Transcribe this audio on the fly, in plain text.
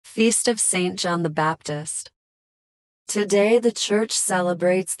Feast of Saint John the Baptist. Today the Church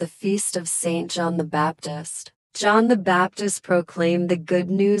celebrates the feast of Saint John the Baptist. John the Baptist proclaimed the good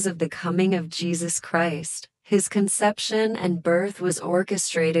news of the coming of Jesus Christ. His conception and birth was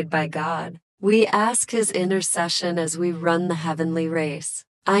orchestrated by God. We ask His intercession as we run the heavenly race.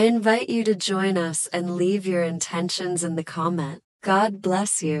 I invite you to join us and leave your intentions in the comment. God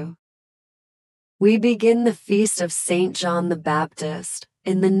bless you. We begin the feast of Saint John the Baptist,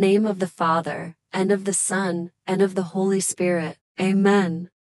 in the name of the Father, and of the Son, and of the Holy Spirit.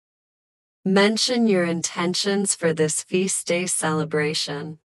 Amen. Mention your intentions for this feast day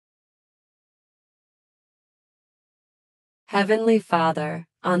celebration. Heavenly Father,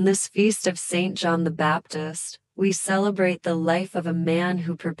 on this feast of Saint John the Baptist, we celebrate the life of a man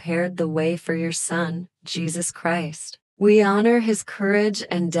who prepared the way for your Son, Jesus Christ. We honor his courage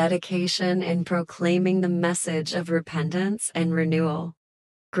and dedication in proclaiming the message of repentance and renewal.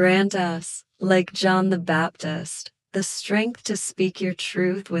 Grant us, like John the Baptist, the strength to speak your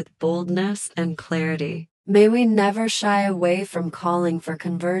truth with boldness and clarity. May we never shy away from calling for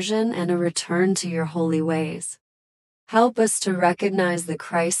conversion and a return to your holy ways. Help us to recognize the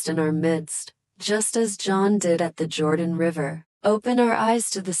Christ in our midst, just as John did at the Jordan River. Open our eyes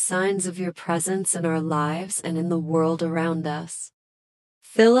to the signs of your presence in our lives and in the world around us.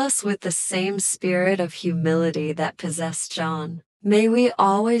 Fill us with the same spirit of humility that possessed John. May we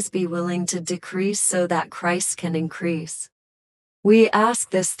always be willing to decrease so that Christ can increase. We ask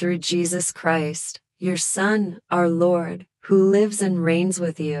this through Jesus Christ, your Son, our Lord, who lives and reigns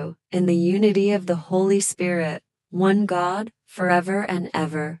with you, in the unity of the Holy Spirit, one God, forever and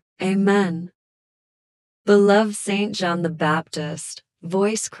ever. Amen. Beloved Saint John the Baptist,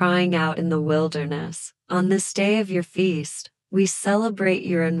 voice crying out in the wilderness, on this day of your feast, we celebrate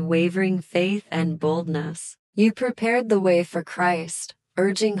your unwavering faith and boldness. You prepared the way for Christ,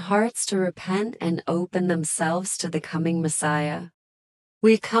 urging hearts to repent and open themselves to the coming Messiah.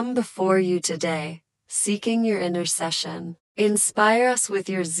 We come before you today, seeking your intercession. Inspire us with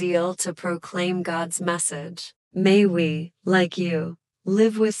your zeal to proclaim God's message. May we, like you,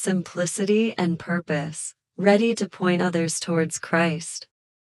 live with simplicity and purpose, ready to point others towards Christ.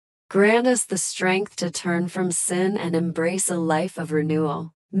 Grant us the strength to turn from sin and embrace a life of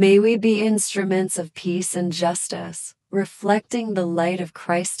renewal. May we be instruments of peace and justice, reflecting the light of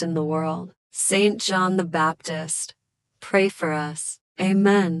Christ in the world. Saint John the Baptist, pray for us.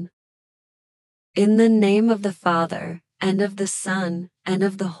 Amen. In the name of the Father, and of the Son, and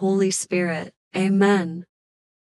of the Holy Spirit. Amen.